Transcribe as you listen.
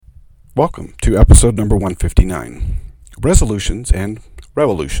Welcome to episode number 159, Resolutions and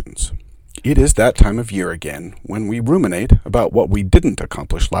Revolutions. It is that time of year again when we ruminate about what we didn't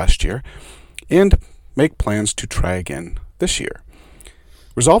accomplish last year and make plans to try again this year.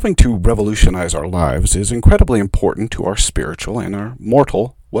 Resolving to revolutionize our lives is incredibly important to our spiritual and our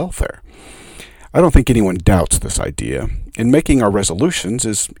mortal welfare. I don't think anyone doubts this idea, and making our resolutions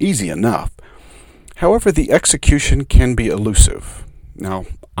is easy enough. However, the execution can be elusive. Now,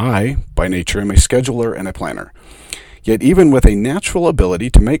 I, by nature, am a scheduler and a planner. Yet even with a natural ability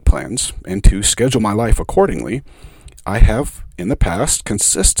to make plans and to schedule my life accordingly, I have, in the past,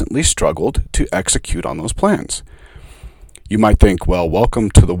 consistently struggled to execute on those plans. You might think, well,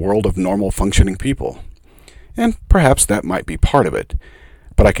 welcome to the world of normal functioning people. And perhaps that might be part of it.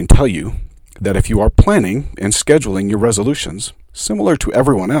 But I can tell you that if you are planning and scheduling your resolutions similar to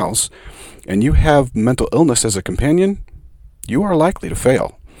everyone else, and you have mental illness as a companion, you are likely to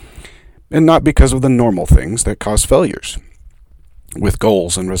fail. And not because of the normal things that cause failures. With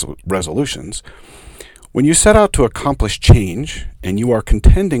goals and resolutions, when you set out to accomplish change and you are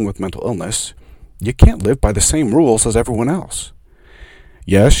contending with mental illness, you can't live by the same rules as everyone else.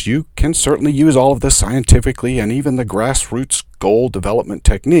 Yes, you can certainly use all of the scientifically and even the grassroots goal development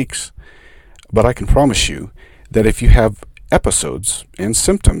techniques, but I can promise you that if you have episodes and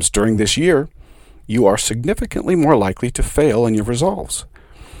symptoms during this year, you are significantly more likely to fail in your resolves.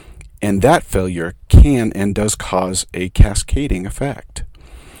 And that failure can and does cause a cascading effect.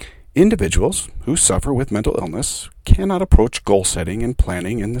 Individuals who suffer with mental illness cannot approach goal setting and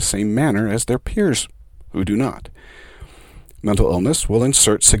planning in the same manner as their peers who do not. Mental illness will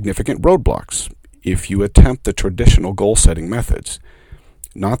insert significant roadblocks if you attempt the traditional goal setting methods.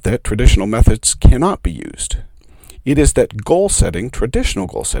 Not that traditional methods cannot be used. It is that traditional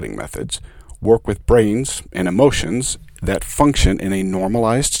goal setting methods, work with brains and emotions that function in a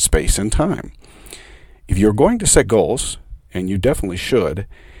normalized space and time. If you're going to set goals, and you definitely should,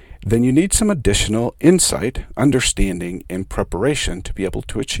 then you need some additional insight, understanding, and preparation to be able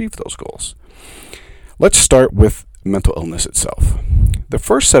to achieve those goals. Let's start with mental illness itself. The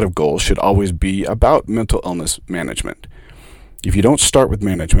first set of goals should always be about mental illness management. If you don't start with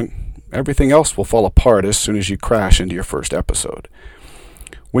management, everything else will fall apart as soon as you crash into your first episode.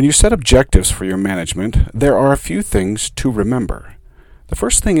 When you set objectives for your management, there are a few things to remember. The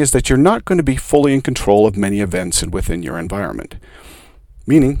first thing is that you're not going to be fully in control of many events and within your environment,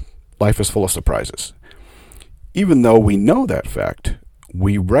 meaning life is full of surprises. Even though we know that fact,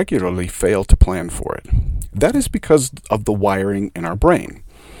 we regularly fail to plan for it. That is because of the wiring in our brain.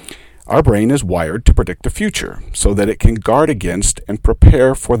 Our brain is wired to predict the future so that it can guard against and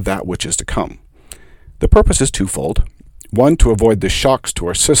prepare for that which is to come. The purpose is twofold. One, to avoid the shocks to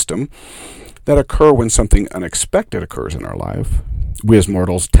our system that occur when something unexpected occurs in our life. We as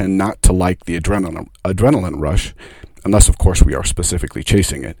mortals tend not to like the adrenaline rush, unless of course we are specifically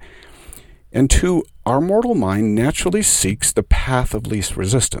chasing it. And two, our mortal mind naturally seeks the path of least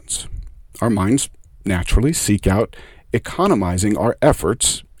resistance. Our minds naturally seek out economizing our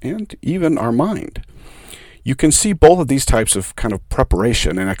efforts and even our mind. You can see both of these types of kind of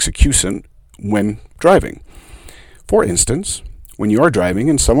preparation and execution when driving. For instance, when you are driving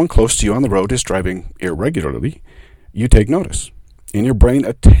and someone close to you on the road is driving irregularly, you take notice, and your brain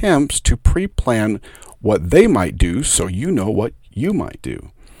attempts to pre-plan what they might do so you know what you might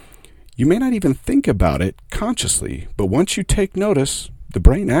do. You may not even think about it consciously, but once you take notice, the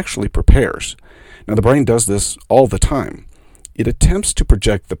brain actually prepares. Now, the brain does this all the time. It attempts to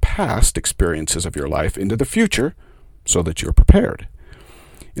project the past experiences of your life into the future so that you're prepared.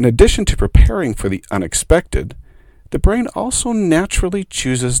 In addition to preparing for the unexpected, the brain also naturally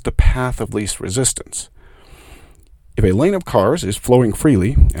chooses the path of least resistance. If a lane of cars is flowing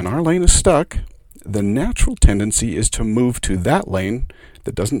freely and our lane is stuck, the natural tendency is to move to that lane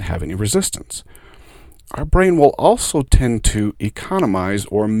that doesn't have any resistance. Our brain will also tend to economize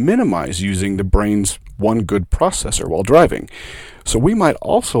or minimize using the brain's one good processor while driving. So we might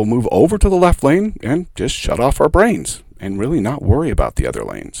also move over to the left lane and just shut off our brains and really not worry about the other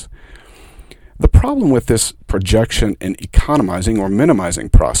lanes. The problem with this projection and economizing or minimizing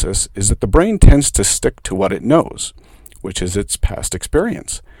process is that the brain tends to stick to what it knows, which is its past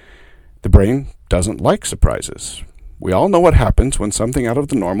experience. The brain doesn't like surprises. We all know what happens when something out of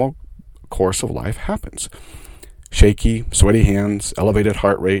the normal course of life happens. Shaky, sweaty hands, elevated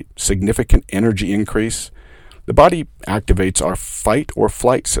heart rate, significant energy increase. The body activates our fight or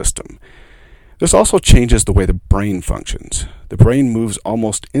flight system. This also changes the way the brain functions. The brain moves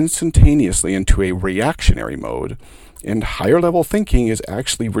almost instantaneously into a reactionary mode, and higher level thinking is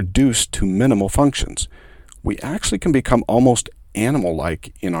actually reduced to minimal functions. We actually can become almost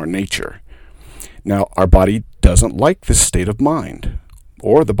animal-like in our nature. Now, our body doesn't like this state of mind,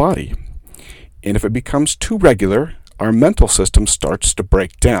 or the body. And if it becomes too regular, our mental system starts to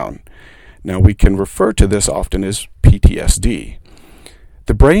break down. Now, we can refer to this often as PTSD.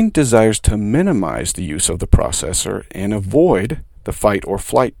 The brain desires to minimize the use of the processor and avoid the fight or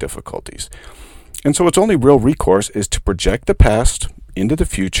flight difficulties. And so its only real recourse is to project the past into the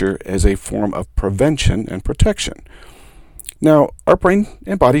future as a form of prevention and protection. Now, our brain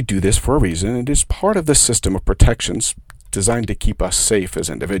and body do this for a reason. It is part of the system of protections designed to keep us safe as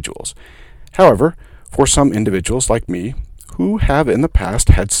individuals. However, for some individuals like me, who have in the past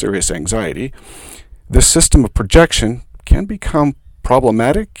had serious anxiety, this system of projection can become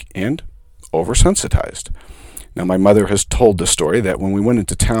problematic and oversensitized. Now, my mother has told the story that when we went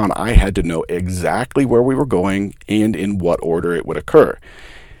into town, I had to know exactly where we were going and in what order it would occur.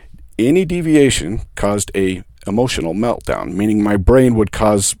 Any deviation caused an emotional meltdown, meaning my brain would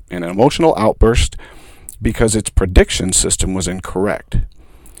cause an emotional outburst because its prediction system was incorrect.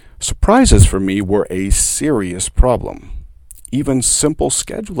 Surprises for me were a serious problem. Even simple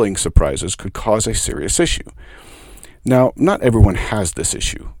scheduling surprises could cause a serious issue. Now, not everyone has this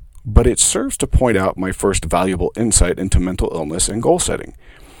issue, but it serves to point out my first valuable insight into mental illness and goal setting.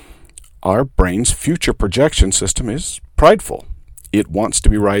 Our brain's future projection system is prideful. It wants to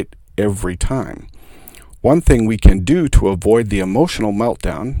be right every time. One thing we can do to avoid the emotional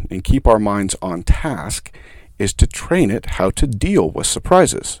meltdown and keep our minds on task is to train it how to deal with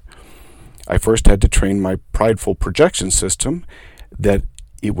surprises. I first had to train my prideful projection system that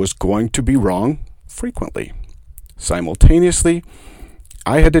it was going to be wrong frequently. Simultaneously,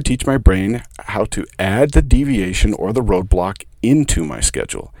 I had to teach my brain how to add the deviation or the roadblock into my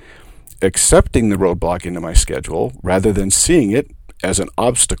schedule, accepting the roadblock into my schedule rather than seeing it as an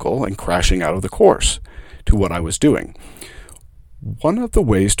obstacle and crashing out of the course to what I was doing. One of the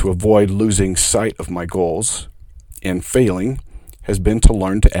ways to avoid losing sight of my goals and failing has been to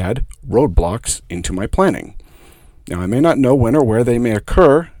learn to add roadblocks into my planning. Now, I may not know when or where they may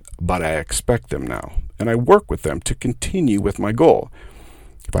occur, but I expect them now, and I work with them to continue with my goal.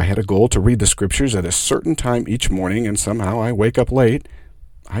 If I had a goal to read the scriptures at a certain time each morning and somehow I wake up late,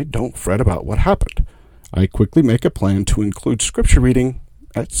 I don't fret about what happened. I quickly make a plan to include scripture reading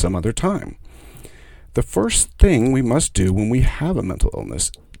at some other time. The first thing we must do when we have a mental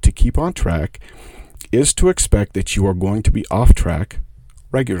illness to keep on track is to expect that you are going to be off track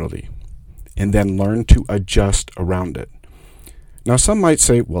regularly, and then learn to adjust around it. Now, some might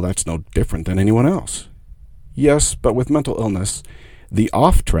say, well, that's no different than anyone else. Yes, but with mental illness, the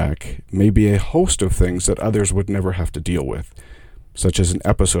off track may be a host of things that others would never have to deal with, such as an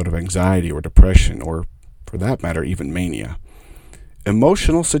episode of anxiety or depression, or, for that matter, even mania.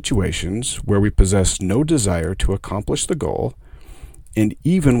 Emotional situations where we possess no desire to accomplish the goal, and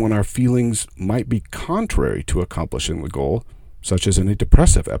even when our feelings might be contrary to accomplishing the goal, such as in a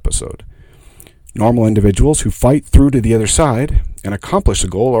depressive episode. Normal individuals who fight through to the other side and accomplish the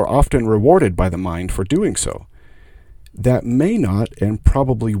goal are often rewarded by the mind for doing so. That may not and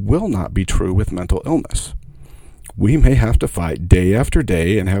probably will not be true with mental illness. We may have to fight day after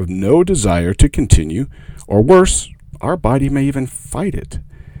day and have no desire to continue, or worse, our body may even fight it.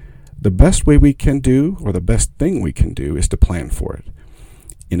 The best way we can do, or the best thing we can do, is to plan for it.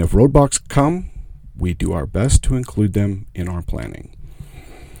 And if roadblocks come, we do our best to include them in our planning.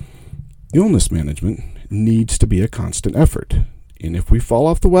 Illness management needs to be a constant effort. And if we fall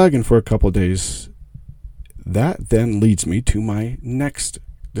off the wagon for a couple of days, that then leads me to my next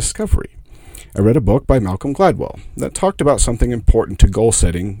discovery. I read a book by Malcolm Gladwell that talked about something important to goal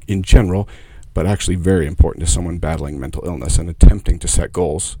setting in general, but actually very important to someone battling mental illness and attempting to set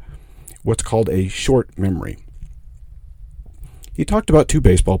goals, what's called a short memory. He talked about two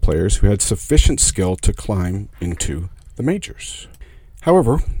baseball players who had sufficient skill to climb into the majors.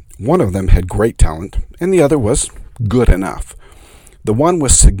 However, one of them had great talent, and the other was good enough. The one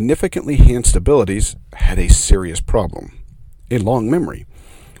with significantly enhanced abilities had a serious problem, a long memory.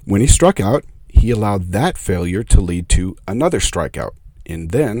 When he struck out, he allowed that failure to lead to another strikeout,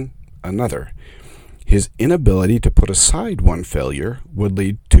 and then another. His inability to put aside one failure would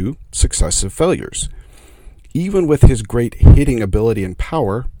lead to successive failures. Even with his great hitting ability and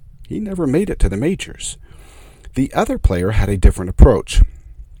power, he never made it to the majors. The other player had a different approach.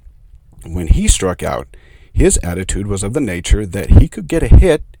 When he struck out, his attitude was of the nature that he could get a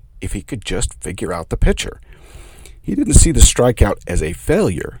hit if he could just figure out the pitcher. He didn't see the strikeout as a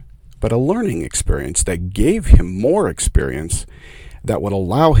failure, but a learning experience that gave him more experience that would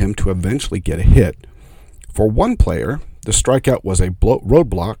allow him to eventually get a hit. For one player, the strikeout was a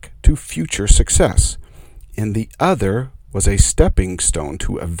roadblock to future success, and the other was a stepping stone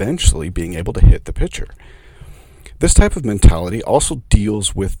to eventually being able to hit the pitcher. This type of mentality also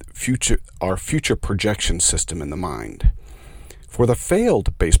deals with our future projection system in the mind. For the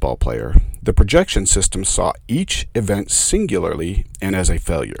failed baseball player, the projection system saw each event singularly and as a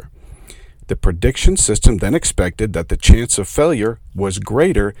failure. The prediction system then expected that the chance of failure was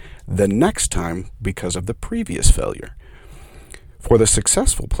greater the next time because of the previous failure. For the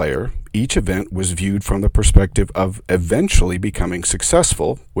successful player, each event was viewed from the perspective of eventually becoming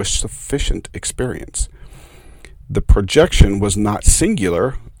successful with sufficient experience. The projection was not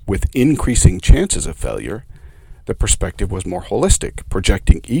singular with increasing chances of failure. The perspective was more holistic,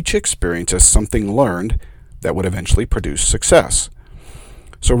 projecting each experience as something learned that would eventually produce success.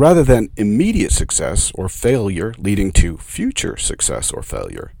 So rather than immediate success or failure leading to future success or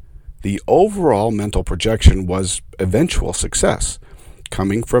failure, the overall mental projection was eventual success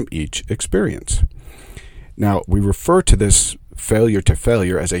coming from each experience. Now, we refer to this failure to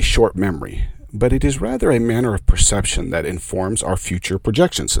failure as a short memory, but it is rather a manner of perception that informs our future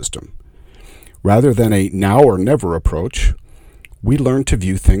projection system. Rather than a now or never approach, we learn to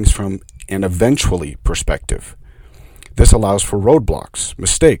view things from an eventually perspective. This allows for roadblocks,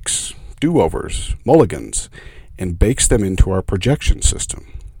 mistakes, do-overs, mulligans, and bakes them into our projection system.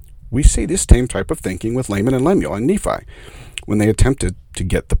 We see this same type of thinking with Laman and Lemuel and Nephi when they attempted to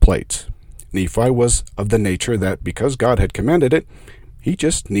get the plates. Nephi was of the nature that because God had commanded it, he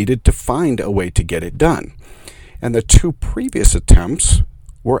just needed to find a way to get it done. And the two previous attempts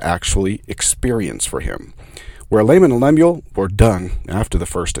were actually experience for him, where Laman and Lemuel were done after the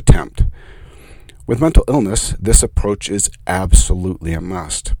first attempt. With mental illness, this approach is absolutely a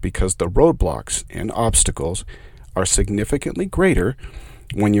must because the roadblocks and obstacles are significantly greater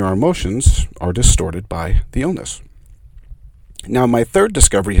when your emotions are distorted by the illness. Now, my third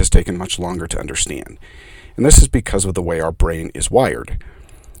discovery has taken much longer to understand, and this is because of the way our brain is wired.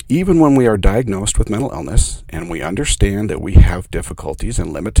 Even when we are diagnosed with mental illness and we understand that we have difficulties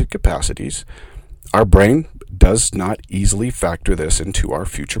and limited capacities, our brain does not easily factor this into our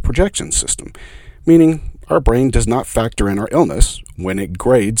future projection system, meaning our brain does not factor in our illness when it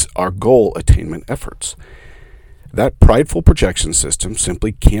grades our goal attainment efforts. That prideful projection system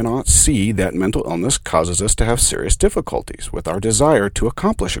simply cannot see that mental illness causes us to have serious difficulties with our desire to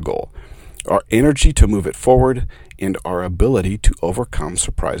accomplish a goal, our energy to move it forward, and our ability to overcome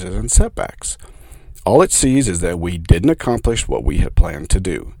surprises and setbacks. All it sees is that we didn't accomplish what we had planned to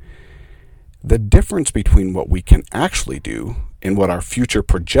do. The difference between what we can actually do and what our future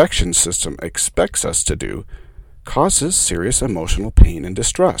projection system expects us to do causes serious emotional pain and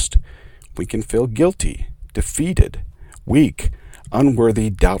distrust. We can feel guilty, defeated, weak, unworthy,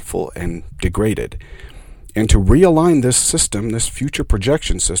 doubtful, and degraded. And to realign this system, this future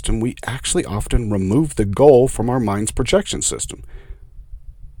projection system, we actually often remove the goal from our mind's projection system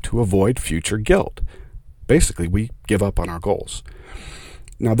to avoid future guilt. Basically, we give up on our goals.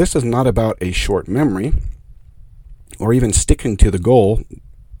 Now, this is not about a short memory or even sticking to the goal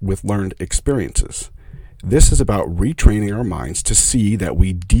with learned experiences. This is about retraining our minds to see that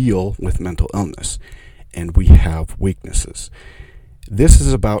we deal with mental illness and we have weaknesses. This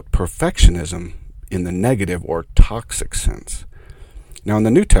is about perfectionism in the negative or toxic sense. Now, in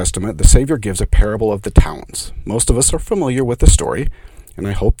the New Testament, the Savior gives a parable of the talents. Most of us are familiar with the story, and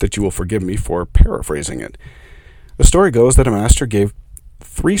I hope that you will forgive me for paraphrasing it. The story goes that a master gave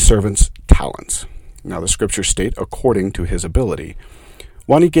 3 servants talents. Now, the scriptures state according to his ability.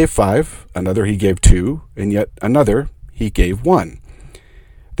 One he gave 5, another he gave 2, and yet another he gave 1.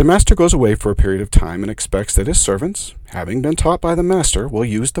 The master goes away for a period of time and expects that his servants, having been taught by the master, will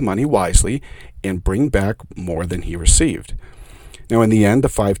use the money wisely and bring back more than he received. Now, in the end, the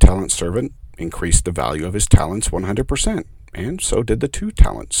 5-talent servant increased the value of his talents 100%, and so did the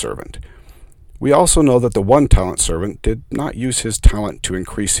 2-talent servant. We also know that the 1-talent servant did not use his talent to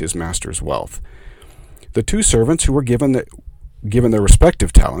increase his master's wealth. The 2 servants who were given their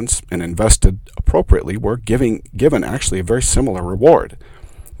respective talents and invested appropriately were given actually a very similar reward.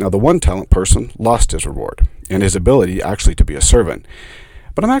 Now, the 1-talent person lost his reward and his ability actually to be a servant.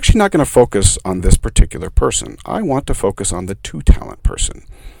 But I'm actually not going to focus on this particular person. I want to focus on the 2-talent person,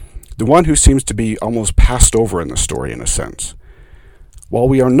 the one who seems to be almost passed over in the story in a sense. While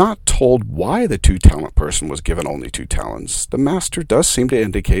we are not told why the 2-talent person was given only 2 talents, the master does seem to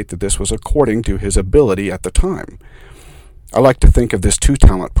indicate that this was according to his ability at the time. I like to think of this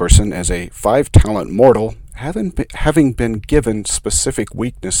 2-talent person as a 5-talent mortal having been given specific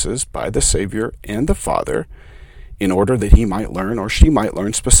weaknesses by the Savior and the Father in order that he might learn or she might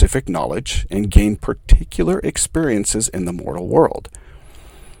learn specific knowledge and gain particular experiences in the mortal world.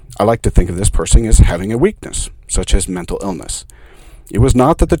 I like to think of this person as having a weakness, such as mental illness. It was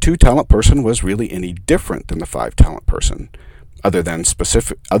not that the 2-talent person was really any different than the 5-talent person, other than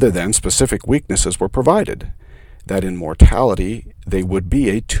specific weaknesses were provided, that in mortality they would be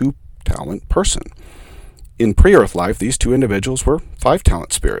a 2-talent person. In pre-earth life, these two individuals were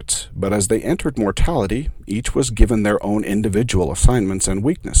 5-talent spirits, but as they entered mortality, each was given their own individual assignments and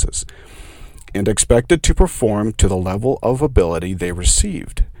weaknesses, and expected to perform to the level of ability they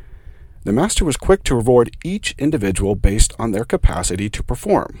received. The Master was quick to reward each individual based on their capacity to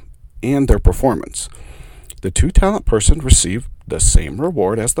perform and their performance. The 2-talent person received the same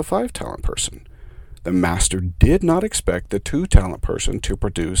reward as the 5-talent person. The Master did not expect the 2-talent person to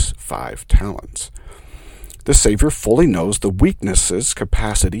produce 5 talents. The Savior fully knows the weaknesses,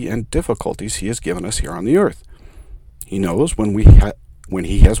 capacity, and difficulties He has given us here on the earth. He knows when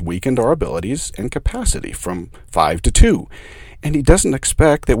He has weakened our abilities and capacity from 5 to 2, and He doesn't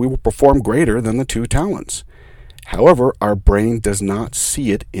expect that we will perform greater than the 2 talents. However, our brain does not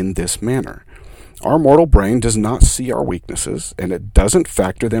see it in this manner. Our mortal brain does not see our weaknesses, and it doesn't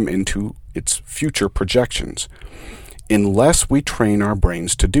factor them into its future projections, unless we train our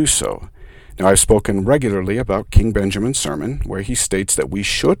brains to do so. Now, I've spoken regularly about King Benjamin's sermon, where he states that we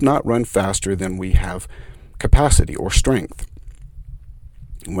should not run faster than we have capacity or strength.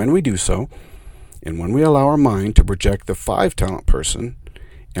 When we do so, and when we allow our mind to project the 5-talent person,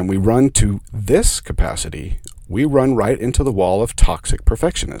 and we run to this capacity, we run right into the wall of toxic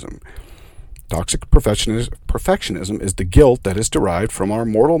perfectionism. Toxic perfectionism is the guilt that is derived from our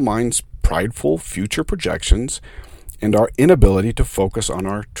mortal mind's prideful future projections and our inability to focus on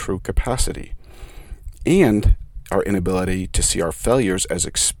our true capacity, and our inability to see our failures as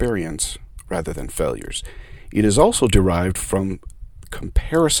experience rather than failures. It is also derived from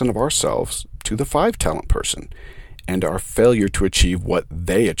comparison of ourselves to the 5-talent person and our failure to achieve what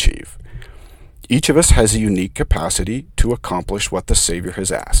they achieve. Each of us has a unique capacity to accomplish what the Savior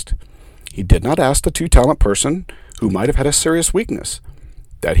has asked. He did not ask the 2-talent person, who might have had a serious weakness,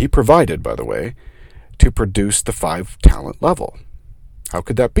 that He provided, by the way, to produce the 5-talent level. How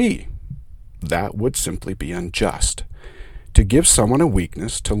could that be? That would simply be unjust. To give someone a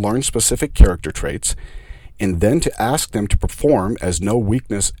weakness, to learn specific character traits, and then to ask them to perform as no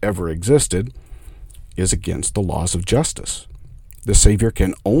weakness ever existed, is against the laws of justice. The Savior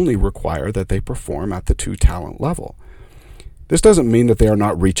can only require that they perform at the 2-talent level. This doesn't mean that they are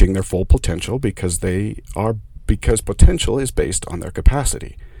not reaching their full potential, because potential is based on their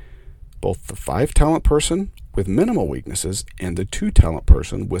capacity. Both the 5-talent person with minimal weaknesses and the 2-talent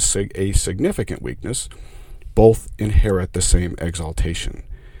person with a significant weakness both inherit the same exaltation.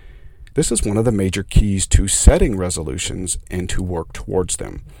 This is one of the major keys to setting resolutions and to work towards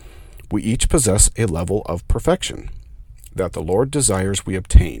them. We each possess a level of perfection that the Lord desires we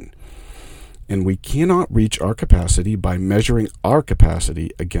obtain, and we cannot reach our capacity by measuring our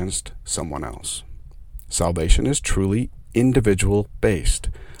capacity against someone else. Salvation is truly individual-based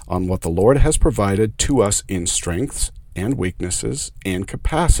on what the Lord has provided to us in strengths and weaknesses and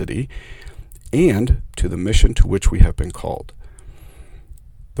capacity, and to the mission to which we have been called.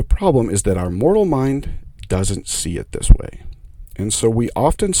 The problem is that our mortal mind doesn't see it this way, and so we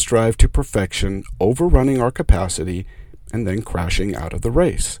often strive to perfection, overrunning our capacity and then crashing out of the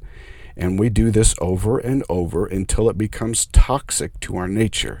race. And we do this over and over until it becomes toxic to our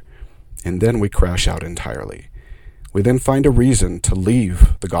nature, and then we crash out entirely. We then find a reason to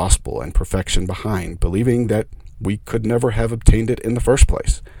leave the gospel and perfection behind, believing that we could never have obtained it in the first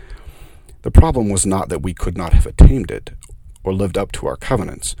place. The problem was not that we could not have attained it or lived up to our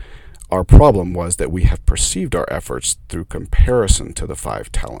covenants. Our problem was that we have perceived our efforts through comparison to the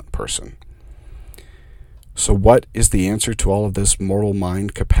 5-talent person. So what is the answer to all of this mortal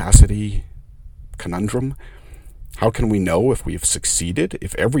mind capacity conundrum? How can we know if we've succeeded,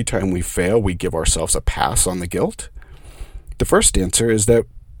 if every time we fail we give ourselves a pass on the guilt? The first answer is that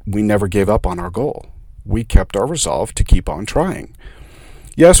we never gave up on our goal. We kept our resolve to keep on trying.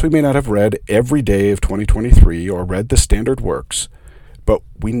 Yes, we may not have read every day of 2023 or read the standard works, but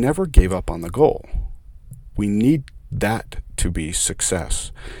we never gave up on the goal. We need that to be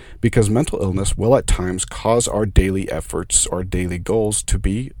success, because mental illness will at times cause our daily efforts or daily goals to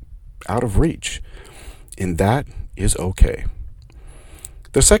be out of reach, and that is okay.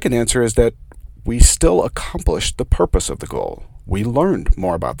 The second answer is that we still accomplished the purpose of the goal. We learned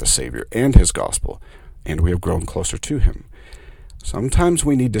more about the Savior and His gospel, and we have grown closer to Him. Sometimes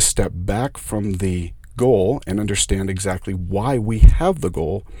we need to step back from the goal and understand exactly why we have the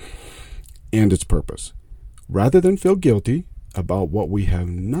goal and its purpose. Rather than feel guilty about what we have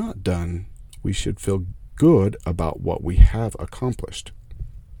not done, we should feel good about what we have accomplished.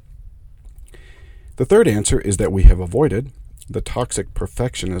 The third answer is that we have avoided the toxic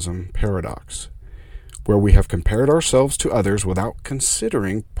perfectionism paradox, where we have compared ourselves to others without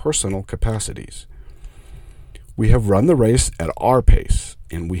considering personal capacities. We have run the race at our pace,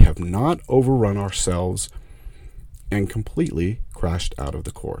 and we have not overrun ourselves and completely crashed out of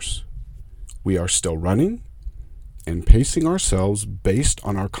the course. We are still running and pacing ourselves based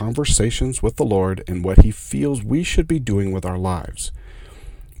on our conversations with the Lord and what He feels we should be doing with our lives.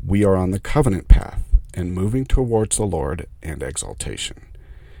 We are on the covenant path and moving towards the Lord and exaltation.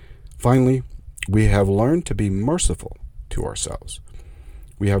 Finally, we have learned to be merciful to ourselves.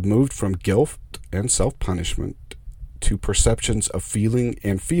 We have moved from guilt and self-punishment to perceptions of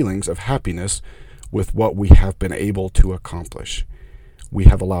feelings of happiness with what we have been able to accomplish. We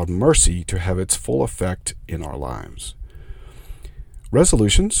have allowed mercy to have its full effect in our lives.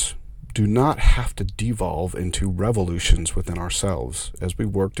 Resolutions do not have to devolve into revolutions within ourselves as we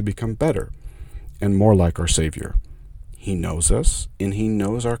work to become better and more like our Savior. He knows us and He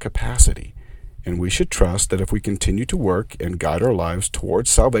knows our capacity, and we should trust that if we continue to work and guide our lives towards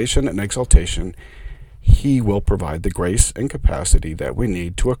salvation and exaltation, He will provide the grace and capacity that we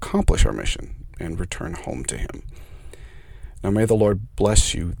need to accomplish our mission and return home to Him. Now may the Lord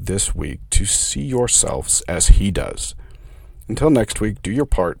bless you this week to see yourselves as He does. Until next week, do your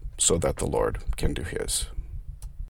part so that the Lord can do His.